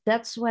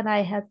that's when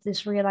I had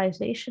this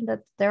realization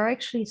that there are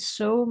actually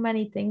so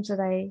many things that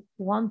I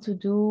want to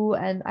do,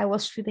 and I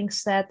was feeling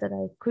sad that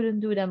I couldn't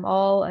do them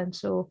all. And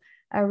so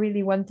I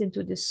really went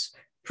into this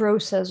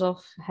process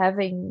of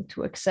having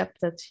to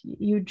accept that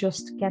you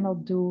just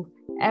cannot do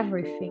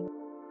everything.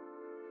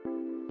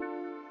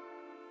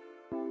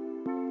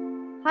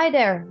 Hi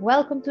there,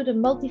 welcome to the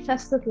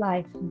Multifaceted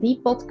Life,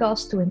 the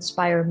podcast to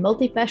inspire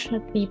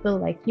multi-passionate people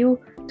like you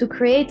to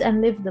create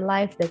and live the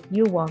life that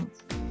you want.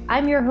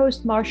 I'm your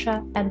host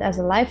Marcia, and as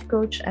a life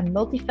coach and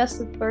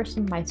multifaceted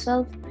person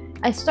myself,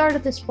 I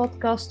started this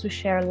podcast to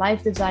share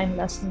life design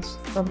lessons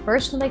from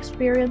personal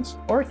experience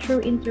or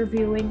through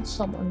interviewing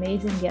some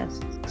amazing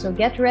guests. So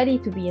get ready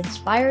to be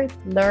inspired,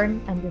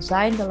 learn, and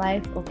design the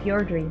life of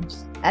your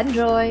dreams.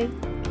 Enjoy!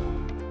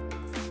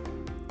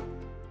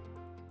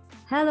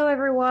 Hello,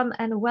 everyone,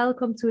 and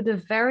welcome to the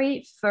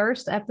very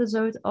first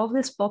episode of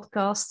this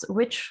podcast,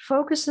 which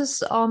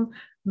focuses on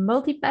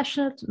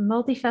multi-passionate,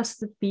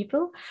 multifaceted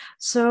people.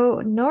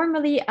 So,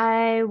 normally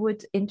I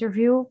would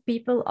interview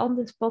people on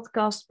this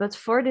podcast, but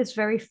for this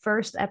very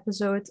first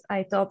episode,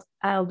 I thought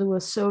I'll do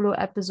a solo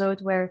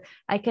episode where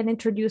I can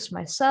introduce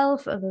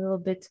myself, a little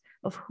bit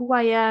of who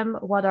I am,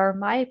 what are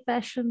my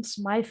passions,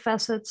 my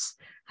facets,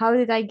 how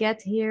did I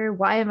get here,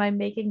 why am I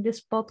making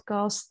this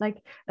podcast,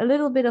 like a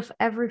little bit of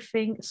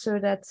everything so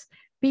that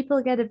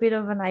people get a bit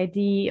of an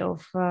idea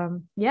of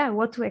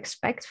what to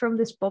expect from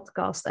this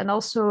podcast. And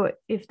also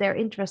if they're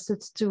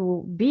interested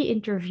to be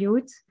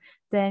interviewed,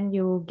 then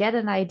you get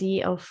an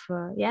idea of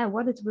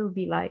what it will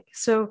be like.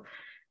 So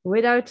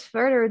without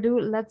further ado,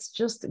 let's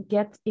just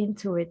get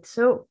into it.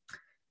 So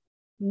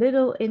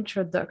little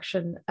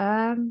introduction.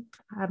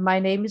 My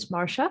name is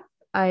Marcia.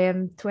 I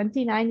am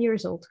 29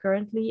 years old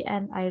currently,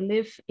 and I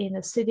live in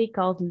a city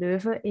called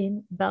Leuven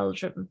in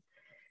Belgium.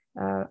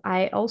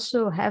 I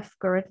also have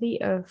currently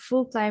a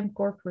full-time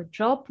corporate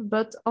job,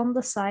 but on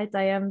the side,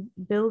 I am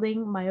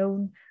building my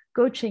own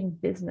coaching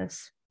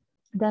business.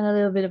 Then a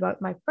little bit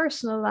about my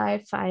personal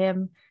life. I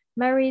am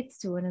married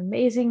to an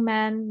amazing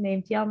man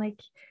named Yannick,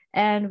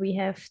 and we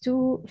have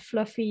two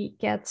fluffy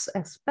cats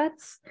as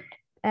pets.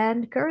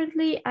 And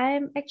currently,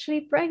 I'm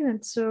actually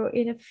pregnant. So,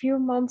 in a few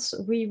months,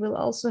 we will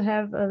also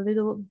have a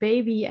little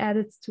baby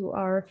added to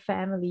our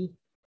family.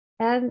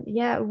 And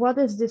yeah, what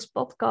is this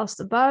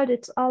podcast about?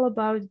 It's all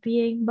about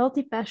being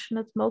multi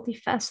passionate,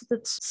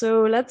 multifaceted.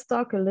 So, let's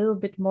talk a little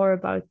bit more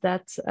about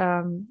that.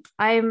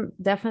 I'm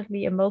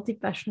definitely a multi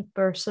passionate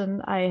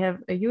person. I have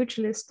a huge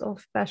list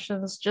of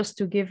passions. Just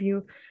to give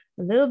you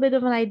a little bit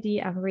of an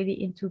idea, I'm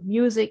really into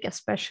music,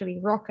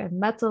 especially rock and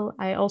metal.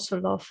 I also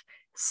love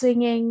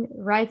singing,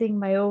 writing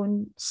my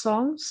own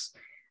songs.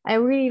 I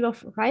really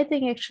love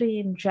writing actually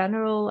in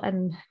general.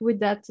 And with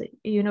that,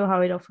 you know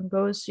how it often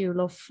goes. You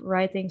love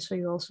writing, so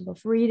you also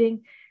love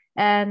reading.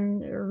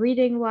 And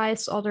reading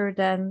wise, other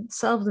than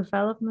self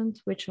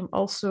development, which I'm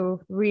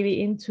also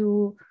really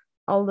into,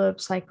 all the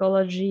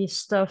psychology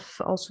stuff,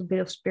 also a bit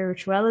of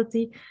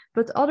spirituality.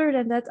 But other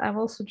than that, I'm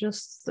also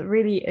just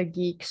really a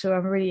geek. So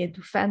I'm really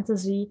into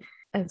fantasy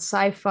and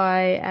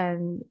sci-fi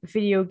and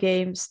video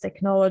games,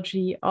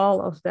 technology,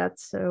 all of that.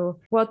 So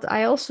what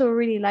I also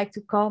really like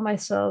to call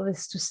myself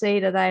is to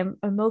say that I'm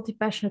a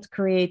multi-passionate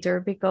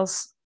creator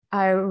because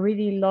I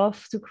really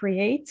love to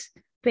create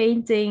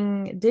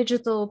painting,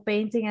 digital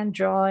painting and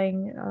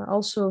drawing,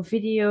 also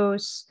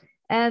videos.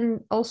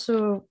 And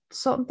also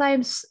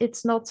sometimes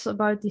it's not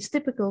about these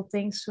typical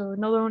things. So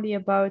not only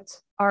about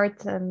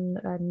art and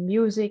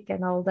music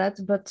and all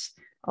that, but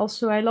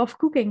also, I love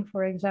cooking,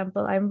 for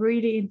example. I'm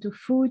really into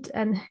food.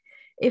 And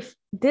if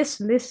this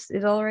list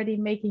is already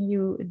making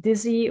you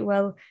dizzy,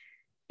 well,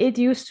 it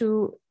used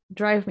to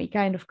drive me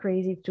kind of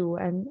crazy too.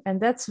 And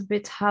that's a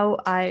bit how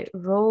I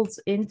rolled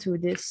into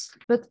this.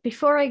 But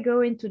before I go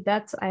into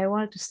that, I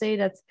wanted to say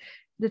that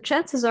the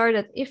chances are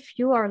that if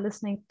you are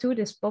listening to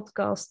this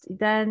podcast,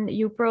 then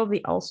you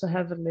probably also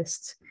have a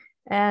list.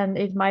 And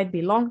it might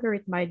be longer,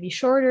 it might be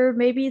shorter.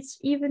 Maybe it's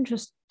even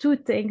just two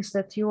things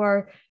that you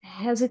are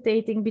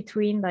hesitating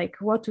between, like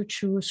what to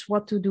choose,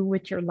 what to do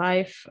with your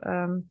life.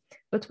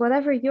 But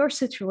whatever your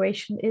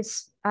situation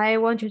is, I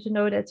want you to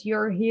know that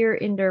you're here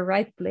in the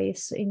right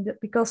place.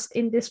 Because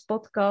in this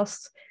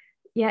podcast,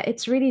 yeah,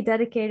 it's really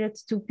dedicated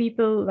to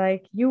people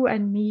like you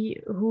and me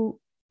who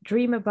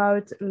dream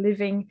about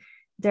living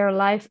their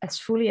life as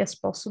fully as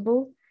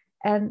possible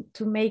and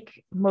to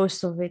make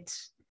most of it.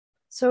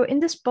 So, in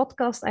this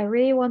podcast, I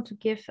really want to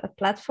give a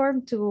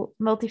platform to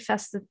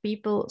multifaceted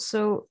people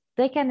so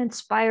they can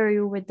inspire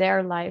you with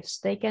their lives.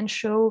 They can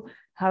show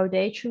how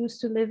they choose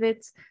to live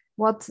it,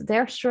 what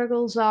their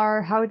struggles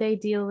are, how they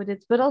deal with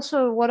it, but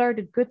also what are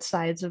the good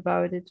sides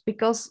about it,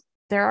 because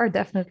there are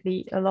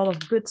definitely a lot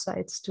of good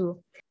sides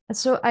too. And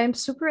so I'm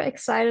super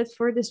excited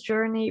for this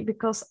journey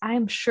because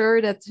I'm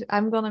sure that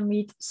I'm going to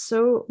meet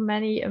so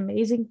many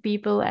amazing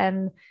people.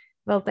 And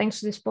well, thanks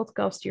to this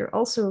podcast, you're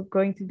also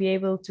going to be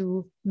able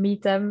to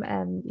meet them.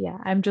 And yeah,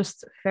 I'm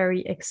just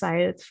very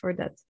excited for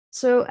that.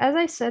 So, as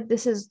I said,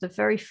 this is the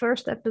very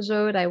first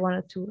episode. I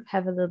wanted to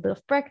have a little bit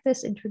of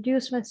practice,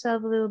 introduce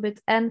myself a little bit,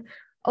 and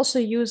also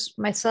use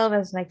myself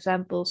as an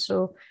example.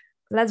 So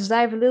let's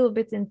dive a little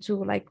bit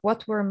into like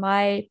what were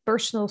my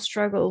personal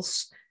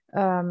struggles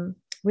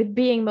with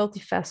being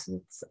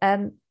multifaceted.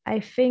 And I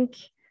think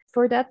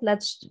for that,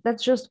 let's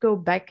just go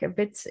back a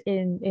bit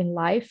in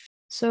life.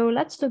 So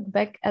let's look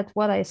back at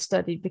what I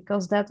studied,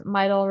 because that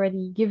might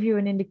already give you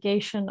an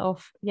indication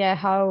of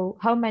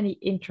how many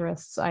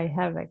interests I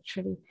have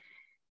actually.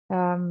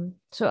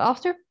 So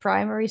after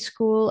primary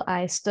school,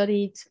 I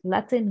studied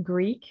Latin,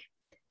 Greek,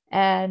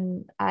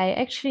 and I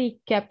actually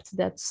kept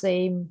that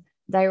same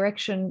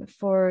direction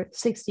for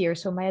 6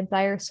 years. So my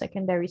entire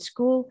secondary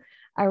school,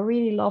 I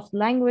really loved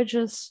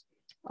languages.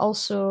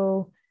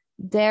 Also,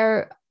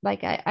 there,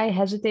 like I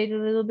hesitated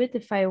a little bit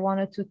if I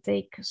wanted to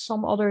take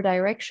some other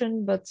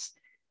direction, but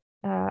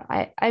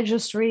I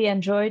just really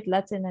enjoyed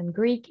Latin and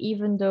Greek,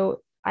 even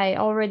though I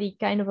already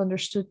kind of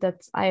understood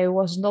that I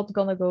was not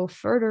going to go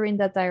further in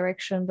that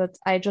direction, but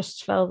I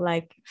just felt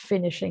like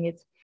finishing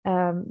it.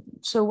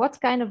 So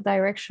what kind of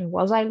direction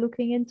was I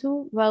looking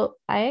into? Well,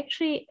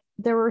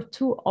 there were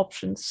two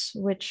options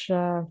which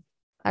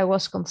I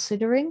was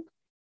considering.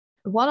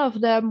 One of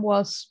them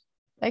was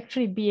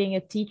actually being a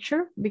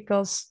teacher,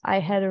 because I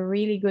had a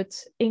really good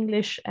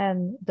English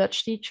and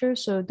Dutch teacher.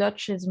 So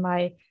Dutch is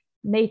my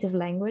native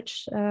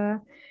language.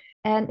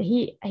 And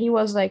he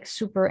was like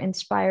super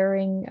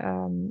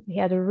inspiring. He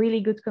had a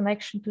really good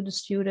connection to the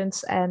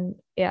students, and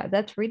yeah,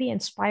 that really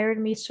inspired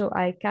me. So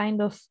I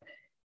kind of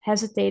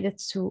hesitated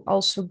to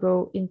also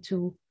go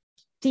into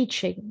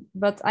teaching,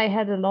 but I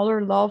had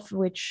another love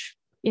which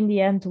in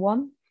the end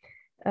won,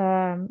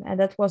 and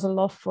that was a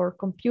love for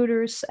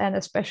computers and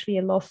especially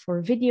a love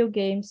for video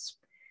games.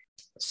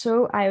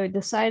 So I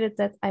decided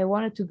that I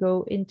wanted to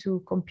go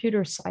into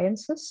computer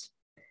sciences.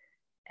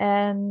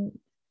 And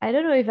I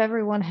don't know if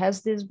everyone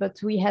has this, but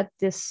we had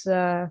this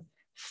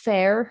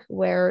fair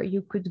where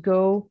you could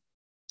go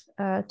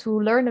to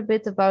learn a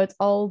bit about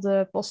all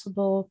the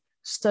possible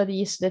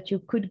studies that you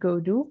could go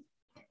do.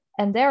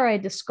 And there I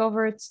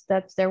discovered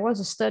that there was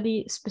a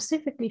study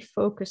specifically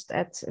focused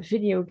at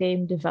video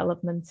game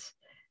development.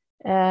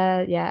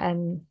 Yeah,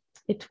 and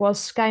it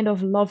was kind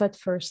of love at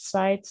first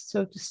sight,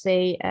 so to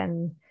say.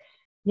 And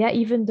yeah,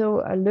 even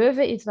though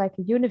Leuven is like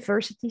a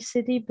university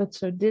city, but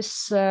so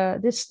this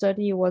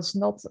study was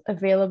not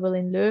available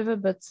in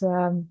Leuven. But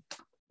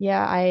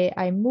yeah,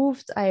 I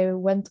moved. I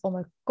went on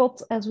a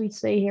kot, as we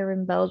say here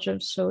in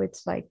Belgium. So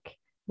it's like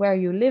where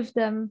you live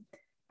then.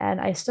 And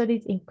I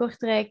studied in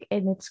Kortrijk,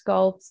 and it's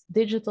called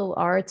Digital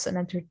Arts and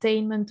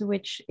Entertainment,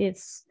 which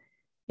is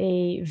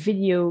a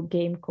video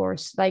game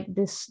course. Like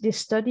this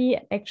study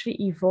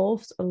actually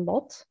evolved a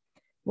lot.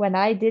 When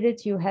I did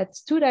it, you had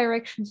two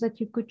directions that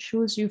you could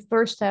choose. You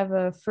first have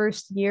a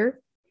first year,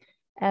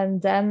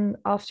 and then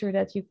after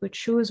that, you could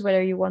choose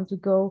whether you want to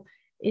go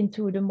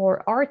into the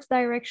more art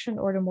direction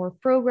or the more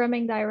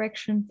programming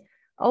direction.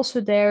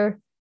 Also, there,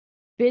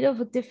 bit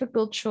of a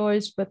difficult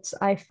choice, but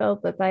I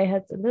felt that I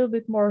had a little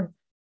bit more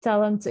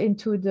talent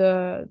into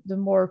the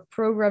more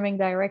programming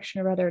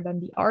direction rather than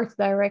the art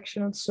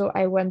direction. So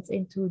I went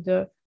into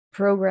the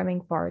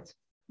programming part.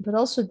 But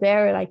also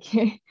there, like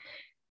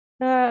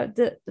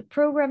the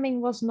programming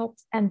was not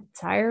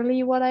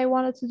entirely what I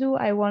wanted to do.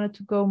 I wanted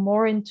to go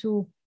more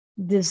into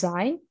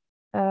design.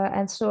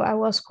 And so I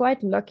was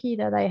quite lucky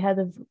that I had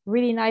a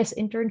really nice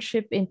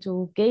internship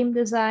into game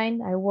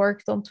design. I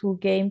worked onto a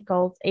game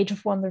called Age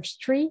of Wonders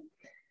 3,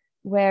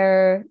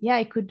 where yeah,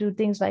 I could do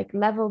things like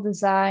level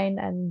design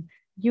and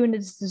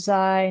units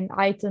design,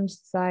 items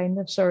design.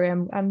 I'm sorry,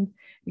 I'm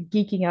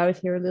geeking out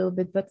here a little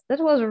bit, but that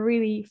was a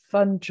really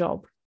fun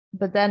job.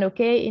 But then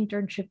okay,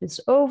 internship is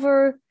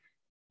over.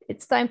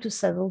 It's time to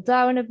settle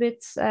down a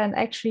bit. And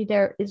actually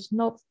there is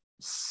not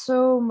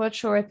so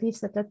much, or at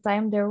least at that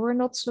time, there were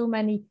not so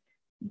many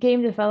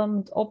game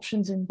development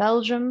options in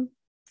Belgium.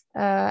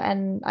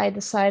 And I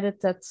decided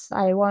that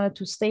I wanted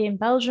to stay in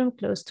Belgium,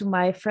 close to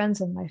my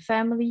friends and my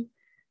family.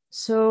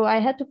 So I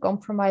had to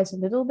compromise a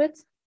little bit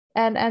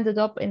and ended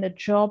up in a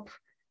job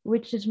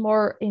which is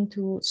more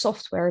into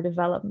software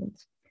development.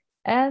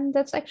 And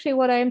that's actually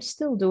what I am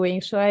still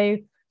doing. So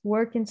I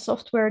work in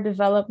software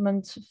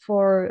development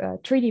for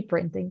 3D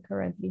printing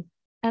currently.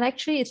 And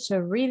actually, it's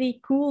a really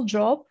cool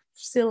job.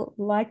 Still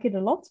like it a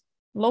lot,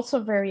 lots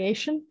of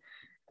variation.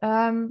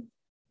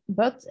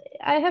 But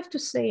I have to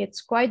say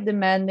it's quite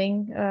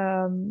demanding.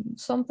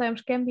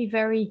 Sometimes can be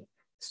very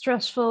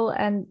stressful.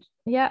 And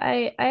yeah,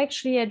 I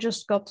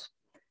just got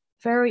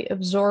very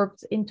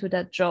absorbed into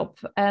that job.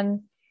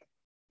 And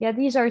yeah,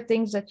 these are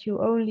things that you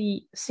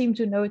only seem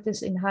to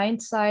notice in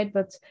hindsight,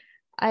 but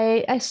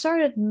I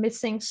started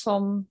missing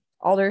some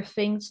other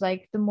things,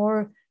 like the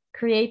more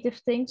creative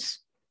things.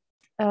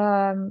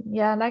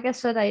 Yeah, like I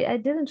said, I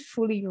didn't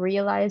fully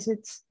realize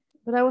it,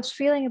 but I was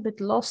feeling a bit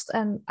lost.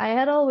 And I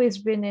had always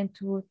been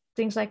into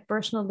things like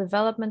personal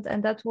development.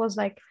 And that was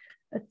like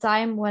a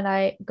time when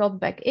I got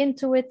back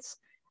into it.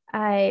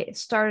 I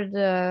started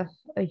a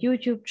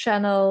YouTube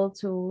channel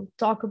to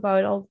talk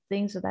about all the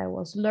things that I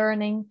was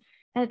learning.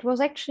 And it was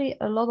actually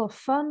a lot of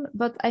fun.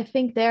 But I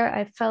think there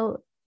I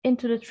fell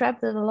into the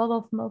trap that a lot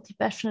of multi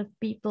passionate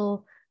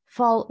people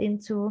fall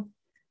into.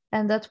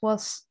 And that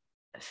was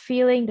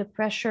feeling the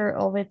pressure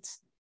of it,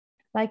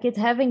 like it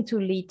having to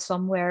lead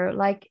somewhere,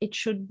 like it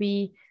should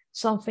be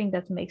something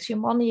that makes you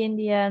money in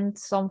the end,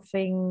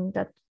 something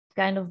that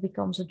kind of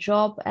becomes a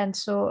job. And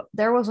so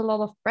there was a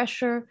lot of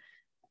pressure.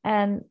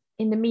 And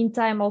in the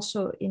meantime,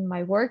 also in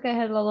my work, I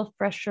had a lot of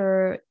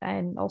pressure,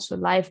 and also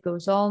life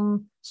goes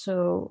on.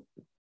 So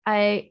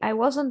I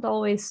wasn't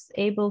always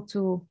able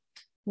to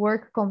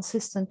work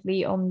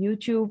consistently on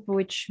YouTube,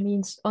 which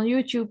means on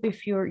YouTube,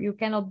 if you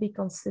cannot be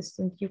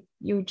consistent,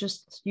 you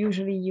just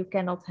usually you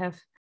cannot have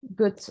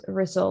good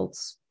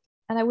results.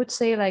 And I would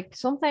say, like,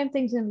 sometimes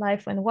things in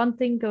life, when one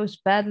thing goes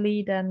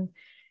badly, then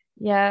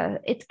yeah,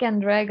 it can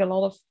drag a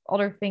lot of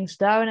other things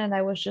down. And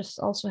I was just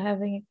also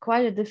having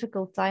quite a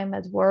difficult time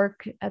at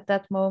work at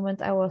that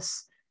moment. I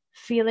was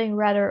feeling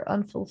rather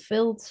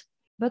unfulfilled.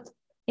 But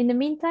in the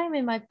meantime,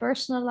 in my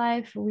personal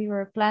life, we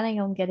were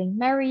planning on getting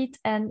married.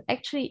 And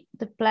actually,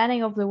 the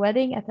planning of the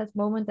wedding at that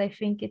moment, I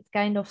think it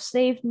kind of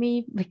saved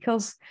me,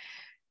 because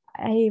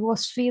I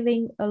was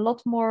feeling a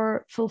lot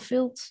more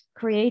fulfilled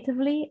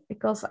creatively,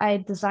 because I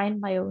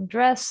designed my own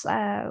dress.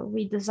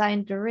 We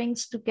designed the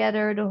rings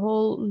together, the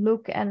whole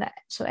look. And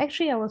so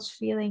actually, I was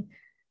feeling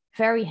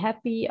very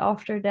happy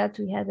after that.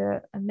 We had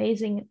an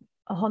amazing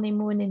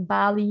honeymoon in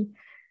Bali.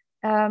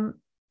 Um,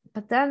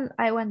 but then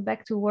I went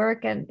back to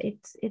work, and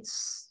it's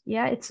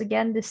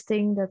again this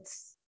thing that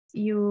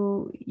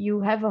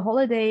you have a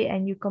holiday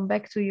and you come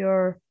back to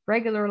your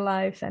regular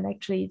life, and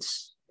actually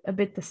it's a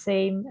bit the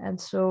same.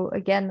 And so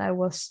again, I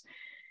was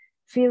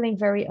feeling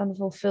very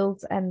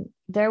unfulfilled, and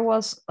there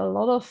was a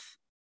lot of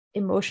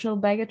emotional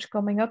baggage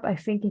coming up. I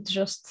think it's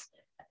just,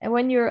 and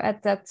when you're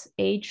at that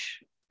age,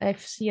 I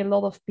see a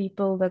lot of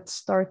people that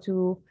start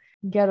to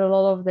get a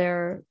lot of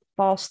their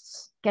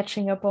past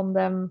catching up on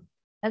them.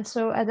 And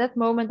so at that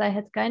moment, I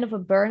had kind of a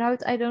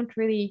burnout. I don't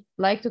really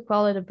like to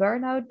call it a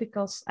burnout,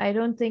 because I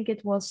don't think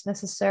it was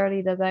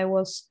necessarily that I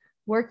was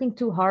working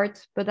too hard,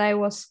 but I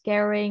was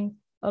caring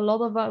a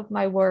lot about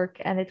my work,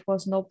 and it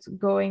was not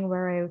going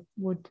where I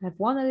would have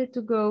wanted it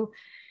to go.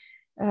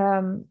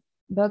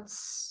 But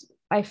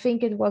I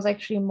think it was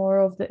actually more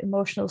of the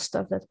emotional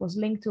stuff that was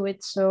linked to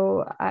it.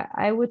 So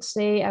I would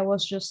say I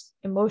was just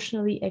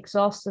emotionally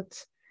exhausted.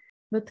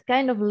 But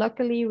kind of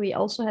luckily, we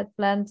also had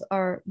planned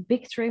our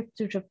big trip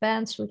to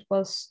Japan. So it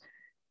was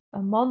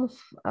a month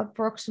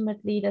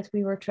approximately that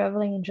we were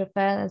traveling in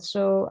Japan. And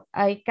so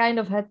I kind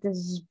of had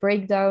this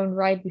breakdown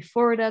right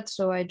before that.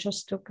 So I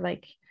just took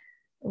like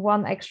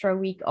one extra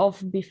week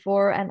off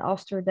before and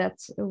after that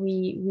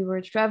we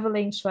were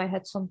traveling. So I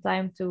had some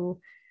time to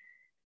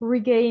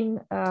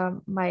regain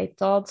my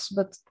thoughts.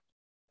 But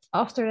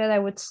after that, I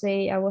would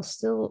say I was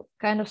still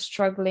kind of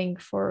struggling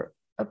for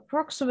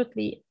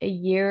approximately a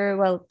year.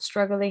 Well,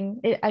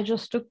 struggling, I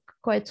just took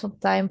quite some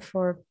time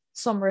for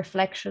some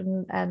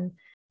reflection. And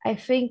I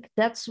think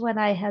that's when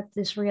I had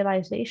this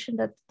realization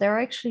that there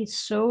are actually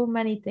so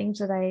many things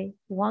that I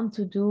want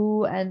to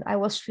do. And I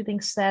was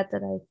feeling sad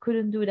that I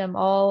couldn't do them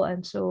all.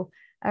 And so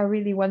I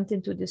really went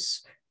into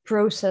this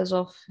process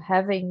of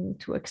having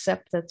to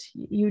accept that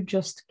you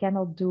just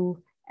cannot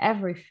do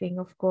everything,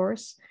 of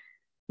course.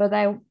 But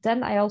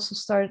I also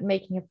started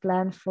making a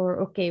plan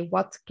for, okay,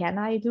 what can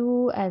I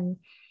do, and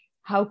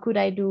how could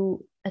I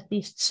do at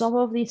least some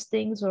of these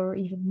things, or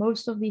even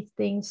most of these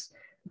things?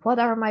 What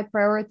are my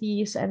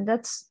priorities? And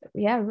that's,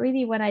 yeah,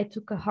 really when I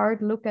took a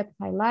hard look at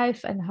my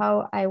life and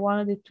how I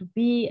wanted it to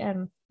be,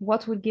 and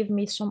what would give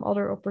me some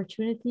other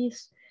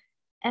opportunities.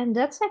 And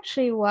that's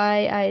actually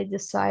why I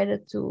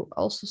decided to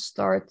also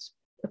start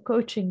a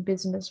coaching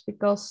business,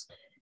 because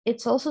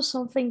it's also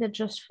something that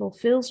just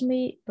fulfills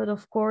me. But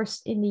of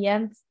course, in the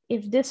end,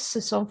 if this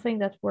is something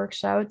that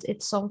works out,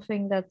 it's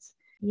something that,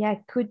 yeah,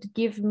 could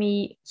give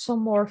me some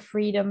more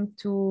freedom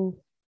to,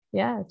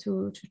 yeah,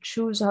 to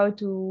choose how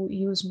to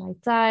use my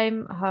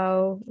time,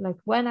 how, like,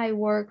 when I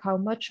work, how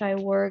much I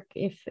work,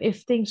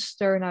 if things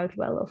turn out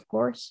well, of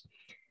course.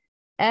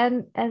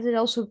 And as it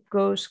also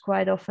goes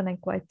quite often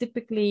and quite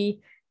typically,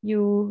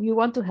 you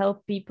want to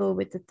help people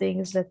with the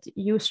things that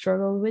you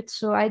struggle with.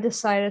 So I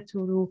decided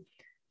to do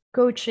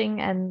coaching,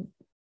 and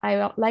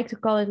I like to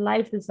call it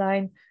life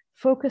design,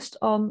 focused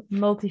on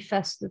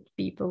multifaceted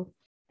people.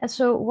 And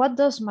so what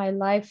does my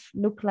life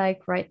look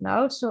like right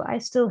now? So I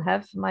still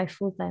have my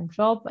full-time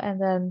job,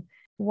 and then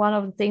one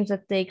of the things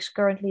that takes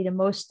currently the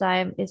most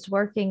time is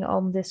working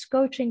on this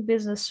coaching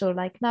business. So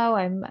like now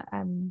I'm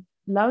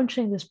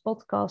launching this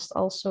podcast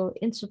also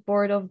in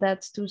support of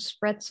that, to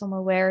spread some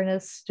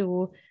awareness,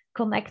 to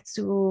connect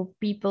to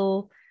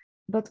people.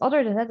 But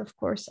other than that, of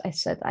course, I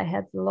said I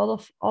had a lot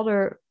of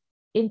other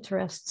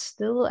interests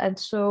still. And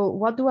so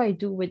what do I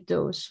do with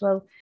those?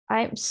 Well,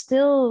 I'm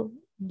still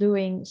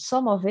doing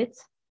some of it.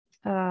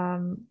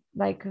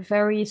 Like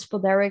very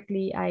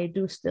sporadically, I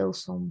do still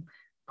some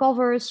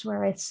covers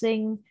where I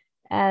sing.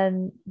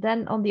 And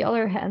then on the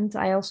other hand,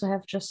 I also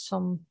have just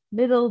some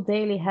little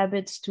daily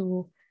habits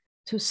to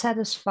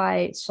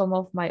satisfy some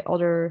of my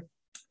other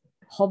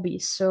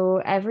hobbies.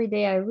 So every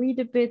day I read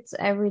a bit,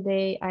 every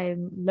day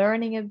I'm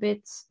learning a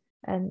bit.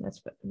 And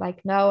it's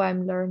like now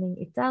I'm learning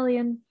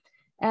Italian.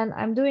 And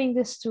I'm doing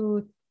this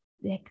to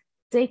like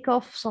take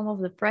off some of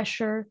the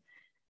pressure,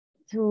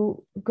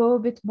 to go a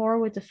bit more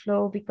with the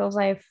flow, because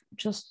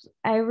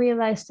I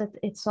realized that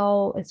it's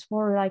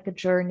more like a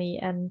journey,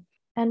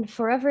 and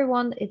for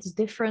everyone it's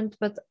different.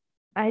 But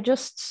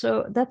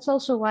so that's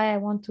also why I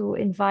want to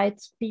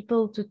invite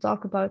people to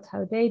talk about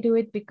how they do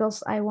it,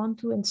 because I want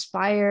to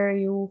inspire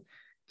you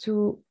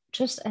to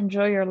just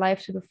enjoy your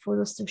life to the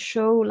fullest, to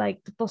show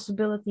like the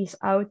possibilities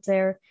out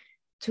there,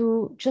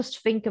 to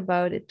just think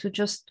about it, to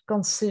just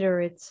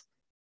consider it.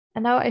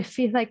 And now I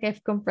feel like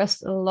I've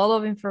compressed a lot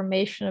of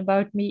information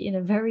about me in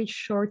a very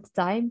short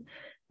time.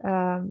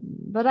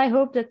 But I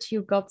hope that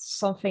you got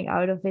something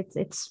out of it.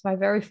 It's my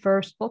very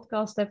first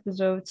podcast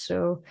episode,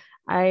 so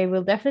I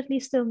will definitely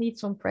still need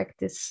some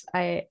practice.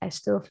 I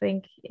still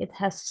think it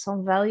has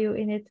some value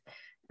in it.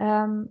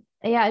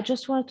 Yeah, I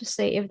just wanted to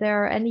say, if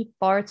there are any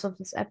parts of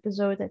this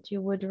episode that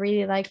you would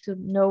really like to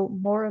know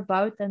more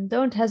about, then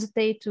don't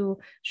hesitate to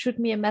shoot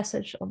me a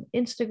message on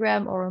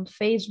Instagram or on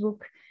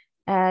Facebook.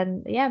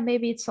 And yeah,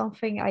 maybe it's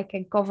something I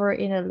can cover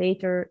in a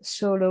later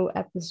solo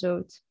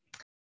episode.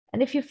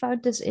 And if you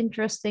found this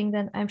interesting,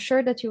 then I'm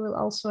sure that you will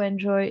also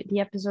enjoy the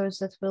episodes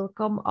that will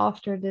come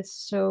after this.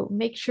 So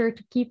make sure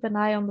to keep an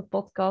eye on the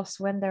podcast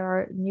when there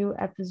are new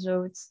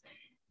episodes.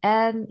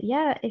 And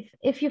yeah,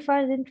 if you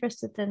find it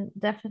interested, then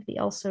definitely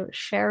also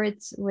share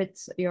it with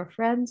your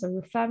friends or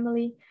your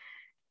family.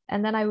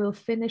 And then I will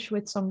finish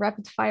with some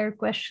rapid fire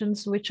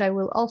questions, which I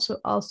will also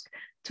ask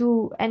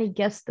to any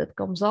guest that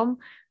comes on.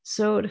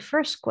 So the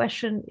first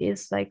question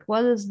is like,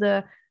 what is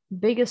the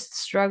biggest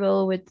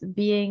struggle with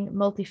being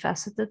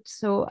multifaceted?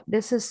 So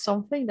this is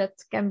something that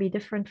can be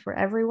different for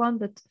everyone,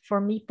 but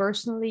for me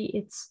personally,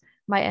 it's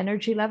my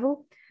energy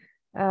level.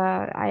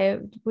 I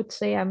would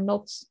say I'm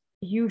not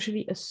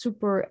usually a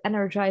super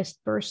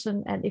energized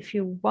person. And if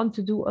you want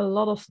to do a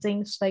lot of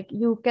things, like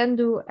you can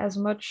do as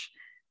much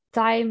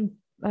time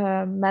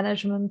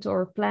management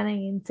or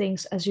planning in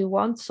things as you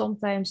want.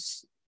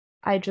 Sometimes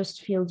I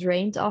just feel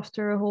drained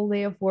after a whole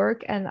day of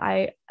work. And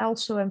I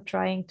also am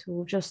trying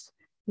to just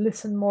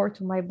listen more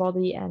to my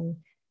body. And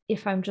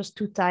if I'm just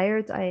too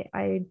tired,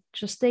 I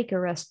just take a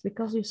rest,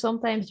 because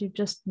sometimes you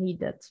just need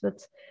that.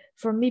 But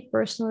for me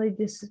personally,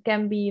 this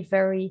can be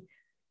very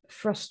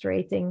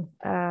frustrating.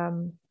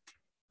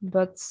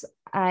 But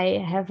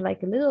I have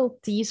like a little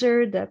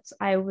teaser that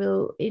I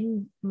will,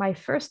 in my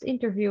first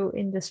interview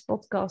in this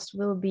podcast,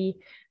 will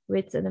be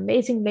with an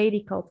amazing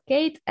lady called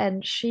Kate,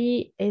 and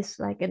she is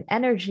like an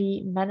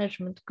energy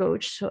management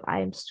coach. So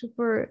I'm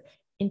super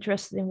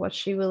interested in what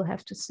she will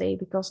have to say,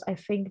 because I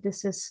think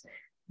this is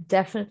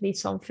definitely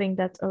something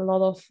that a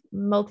lot of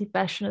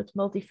multi-passionate,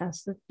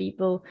 multifaceted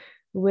people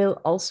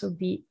will also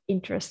be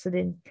interested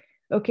in.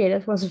 Okay,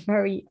 that was a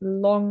very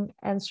long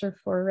answer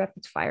for a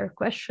rapid fire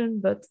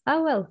question, but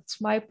well, it's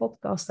my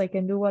podcast. I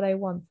can do what I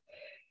want.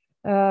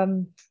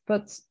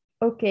 But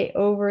okay,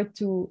 over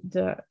to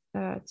the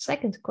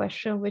second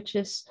question, which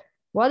is,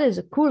 what is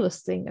the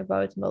coolest thing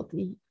about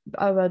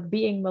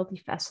being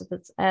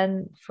multifaceted?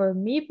 And for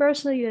me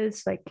personally,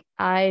 it's like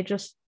I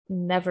just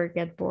never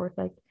get bored.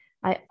 Like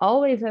I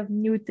always have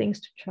new things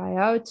to try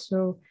out.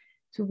 So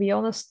to be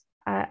honest,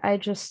 I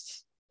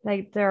just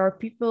like, there are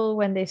people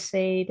when they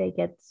say they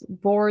get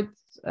bored,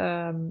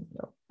 um,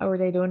 or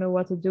they don't know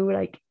what to do.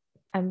 Like,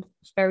 I'm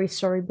very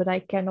sorry, but I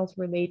cannot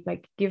relate.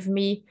 Like, give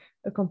me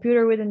a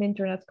computer with an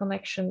internet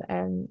connection,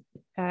 and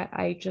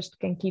I just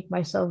can keep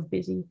myself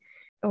busy.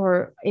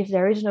 Or if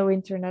there is no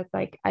internet,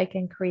 like I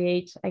can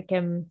create, I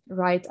can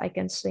write, I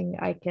can sing,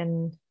 I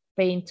can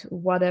paint,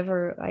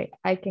 whatever.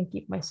 I can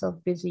keep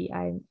myself busy.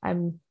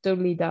 I'm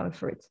totally down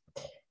for it.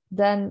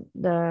 Then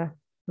the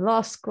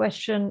last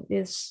question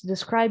is,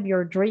 describe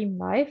your dream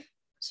life.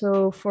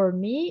 So for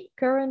me,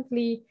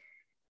 currently,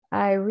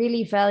 I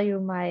really value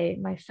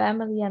my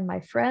family and my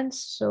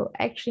friends. So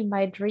actually,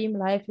 my dream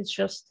life is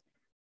just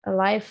a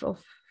life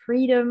of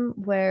freedom,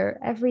 where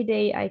every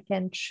day I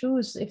can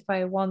choose if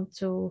I want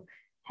to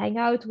hang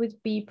out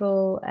with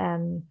people,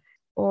 and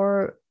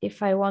or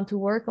if I want to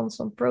work on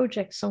some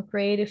projects, some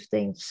creative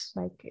things,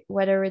 like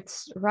whether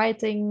it's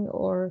writing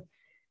or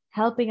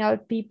helping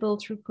out people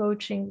through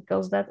coaching,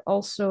 because that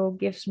also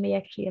gives me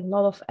actually a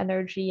lot of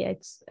energy.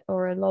 It's,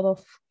 or a lot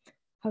of,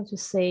 how to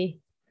say,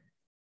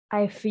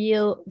 I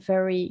feel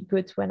very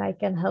good when I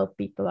can help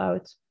people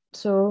out.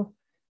 So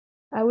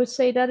I would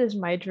say that is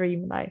my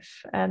dream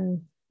life.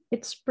 And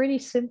it's pretty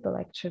simple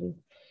actually.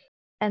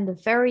 And the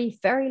very,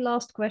 very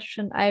last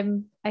question,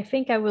 I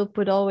think I will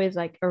put always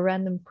like a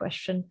random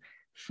question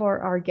for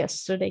our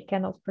guests so they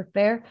cannot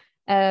prepare.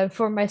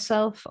 For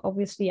myself,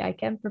 obviously I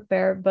can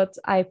prepare, but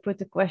I put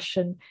the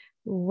question,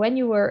 when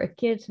you were a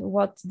kid,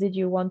 what did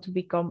you want to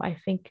become? I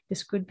think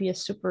this could be a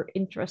super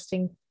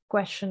interesting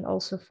question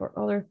also for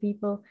other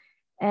people.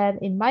 And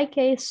in my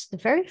case, the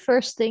very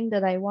first thing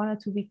that I wanted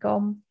to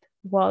become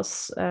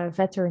was a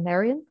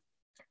veterinarian,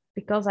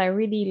 because I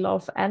really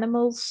love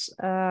animals.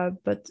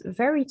 But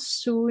very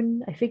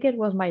soon, I think it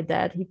was my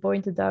dad, he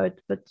pointed out,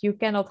 but you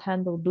cannot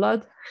handle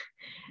blood.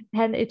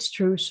 And it's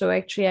true. So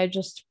actually, I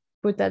just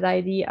put that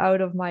idea out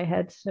of my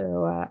head.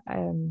 So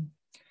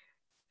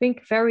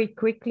think very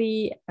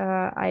quickly,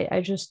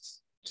 I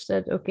just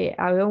said, okay,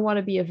 I don't want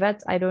to be a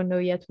vet. I don't know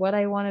yet what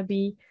I want to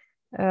be.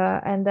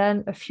 And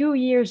then a few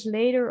years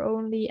later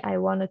only, I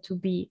wanted to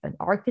be an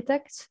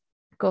architect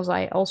because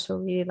I also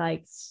really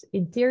liked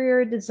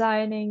interior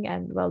designing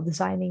and, well,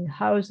 designing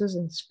houses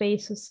and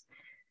spaces.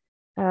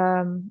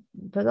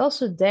 But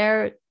also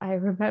there, I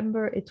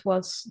remember it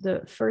was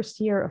the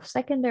first year of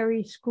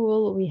secondary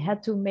school. We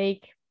had to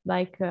make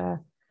like a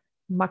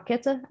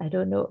maquette. I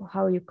don't know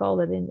how you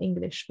call it in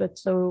English, but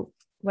so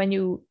when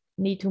you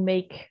need to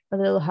make a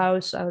little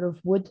house out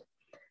of wood,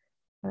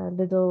 a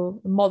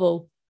little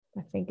model,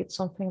 I think it's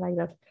something like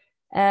that.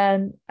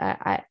 And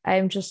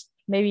I'm just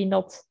maybe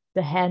not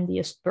the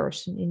handiest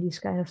person in these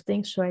kind of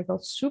things. So I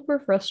got super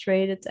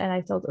frustrated and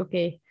I thought,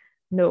 okay,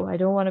 no, I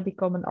don't want to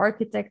become an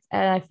architect.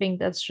 And I think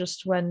that's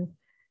just when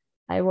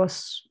I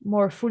was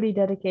more fully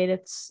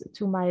dedicated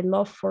to my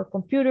love for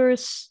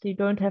computers. You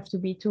don't have to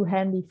be too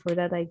handy for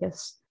that, I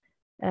guess.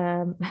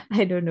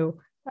 I don't know.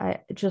 I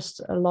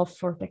just a love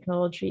for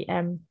technology.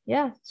 And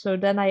yeah, so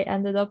then I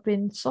ended up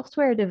in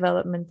software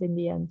development in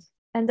the end.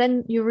 And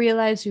then you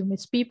realize you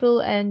miss people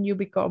and you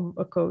become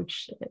a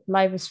coach.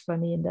 Life is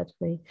funny in that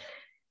way.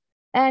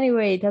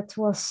 Anyway, that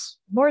was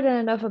more than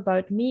enough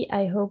about me.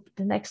 I hope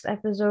the next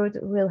episode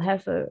will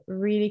have a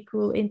really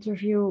cool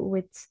interview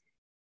with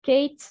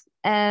Kate.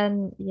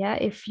 And yeah,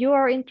 if you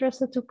are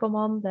interested to come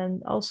on,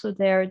 then also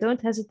there,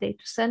 don't hesitate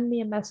to send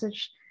me a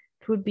message.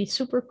 It would be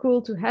super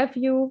cool to have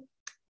you.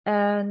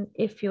 And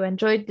if you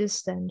enjoyed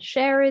this, then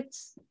share it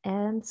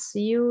and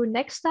see you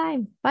next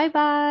time. Bye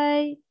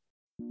bye.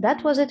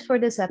 That was it for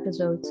this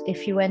episode.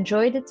 If you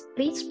enjoyed it,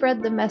 please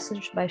spread the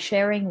message by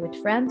sharing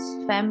with friends,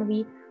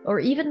 family, or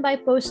even by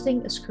posting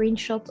a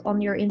screenshot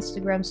on your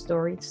Instagram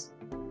stories.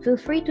 Feel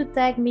free to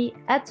tag me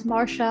at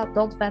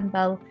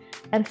marsha.vanbel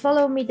and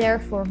follow me there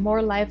for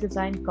more life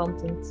design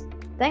content.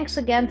 Thanks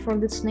again for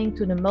listening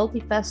to The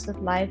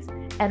Multifaceted Life,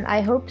 and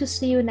I hope to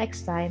see you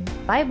next time.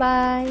 Bye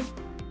bye!